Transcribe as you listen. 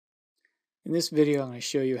In this video, I'm going to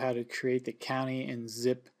show you how to create the county and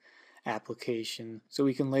zip application so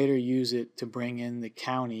we can later use it to bring in the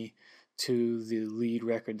county to the lead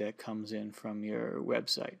record that comes in from your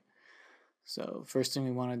website. So first thing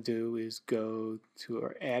we want to do is go to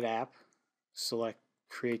our Add App, select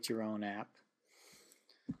Create Your Own App,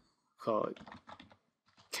 call it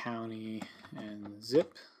County and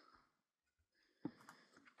Zip,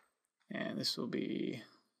 and this will be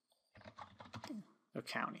a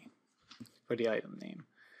county for the item name.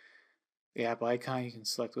 The app icon, you can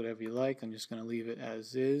select whatever you like. I'm just going to leave it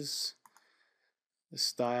as is. The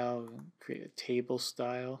style, create a table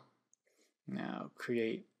style. Now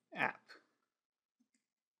create app.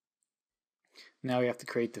 Now we have to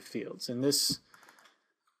create the fields. In this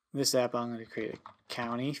app, I'm going to create a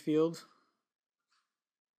county field,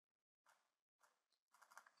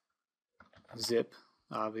 zip,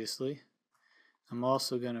 obviously. I'm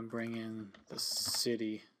also going to bring in the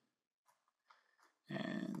city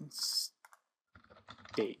and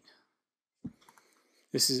state.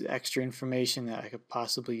 This is extra information that I could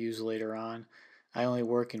possibly use later on. I only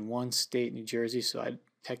work in one state, New Jersey, so I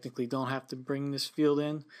technically don't have to bring this field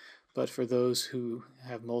in, but for those who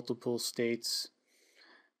have multiple states,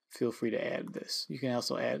 feel free to add this. You can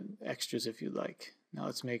also add extras if you'd like. Now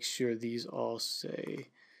let's make sure these all say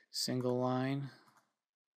single line.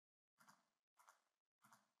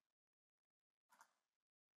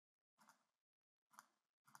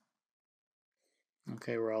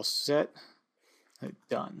 Okay, we're all set.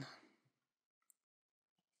 Done.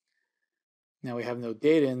 Now we have no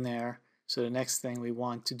data in there, so the next thing we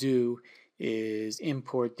want to do is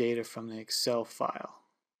import data from the Excel file.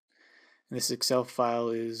 And this Excel file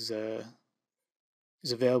is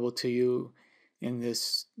available to you in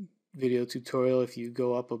this video tutorial. If you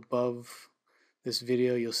go up above this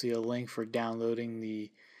video, you'll see a link for downloading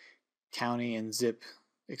the county and zip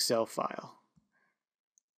Excel file.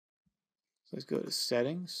 So let's go to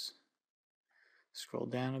settings, scroll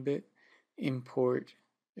down a bit, import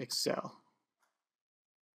Excel.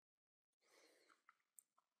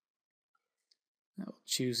 Now we'll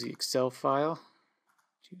choose the Excel file,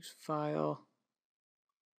 choose file.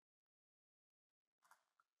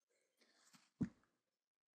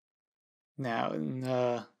 Now in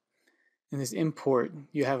this import,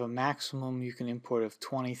 you have a maximum you can import of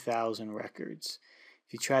 20,000 records.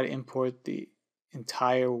 If you try to import the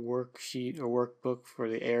entire worksheet or workbook for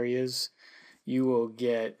the areas, you will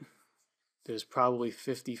get, there's probably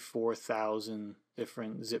 54,000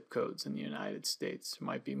 different zip codes in the United States. There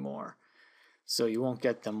might be more. So you won't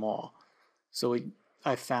get them all. So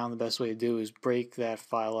I found the best way to do is break that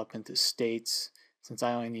file up into states. Since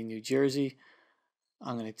I only need New Jersey,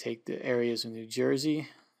 I'm going to take the areas of New Jersey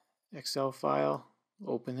Excel file,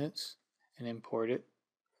 open it, and import it.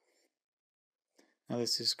 Now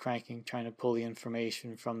this is cranking, trying to pull the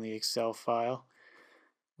information from the Excel file,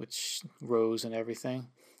 which rows and everything.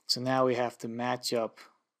 So now we have to match up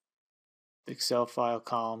the Excel file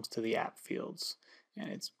columns to the app fields. And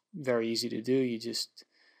it's very easy to do. You just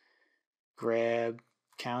grab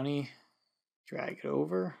county, drag it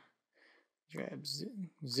over, grab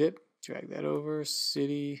zip, drag that over,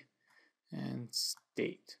 city, and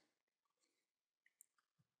state.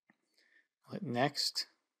 Hit next.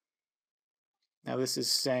 Now this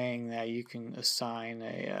is saying that you can assign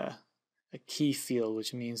a key field,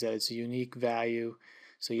 which means that it's a unique value,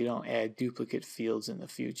 so you don't add duplicate fields in the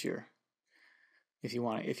future. If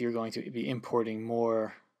you're going to be importing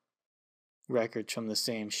more records from the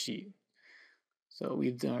same sheet. So we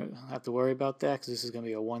don't have to worry about that because this is going to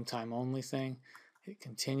be a one-time only thing. Hit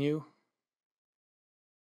continue.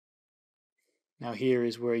 Now here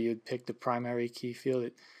is where you'd pick the primary key field.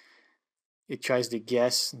 It tries to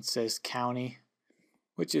guess and says county,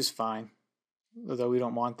 which is fine, although we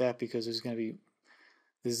don't want that because there's going to be,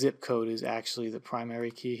 the zip code is actually the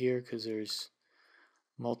primary key here because there's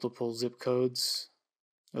multiple zip codes.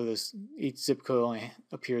 Each zip code only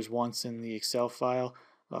appears once in the Excel file,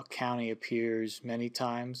 while county appears many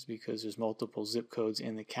times because there's multiple zip codes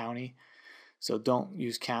in the county. So don't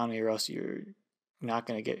use county or else you're not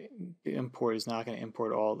going to get, the import is not going to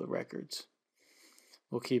import all the records.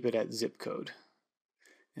 We'll keep it at zip code.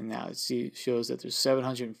 And now it shows that there's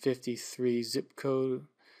 753 zip code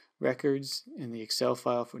records in the Excel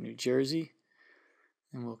file for New Jersey.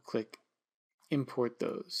 And we'll click import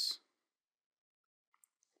those.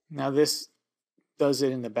 Now this does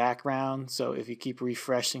it in the background, so if you keep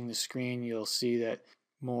refreshing the screen, you'll see that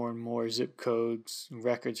more and more zip codes and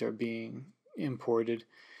records are being imported.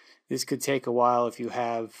 This could take a while if you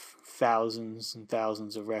have thousands and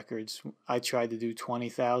thousands of records. I tried to do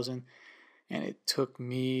 20,000 and it took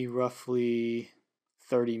me roughly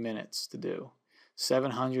 30 minutes to do.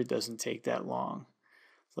 700 doesn't take that long.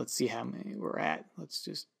 Let's see how many we're at. Let's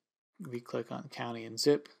just re-click on county and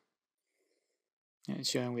zip. And it's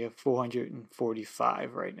showing we have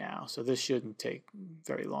 445 right now. So this shouldn't take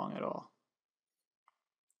very long at all.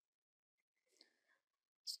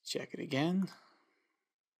 Let's check it again.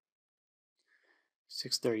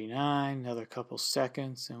 6:39, another couple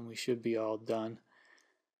seconds, and we should be all done.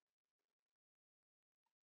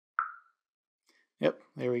 Yep,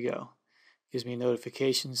 there we go. Gives me a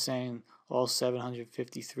notification saying all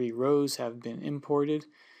 753 rows have been imported,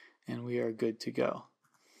 and we are good to go.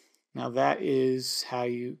 Now that is how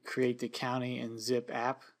you create the county and zip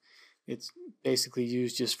app. It's basically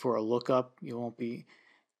used just for a lookup. You won't be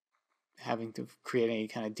having to create any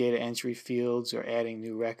kind of data entry fields or adding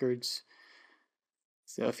new records.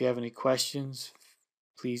 So if you have any questions,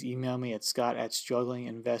 please email me at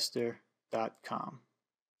scott@strugglinginvestor.com.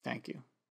 Thank you.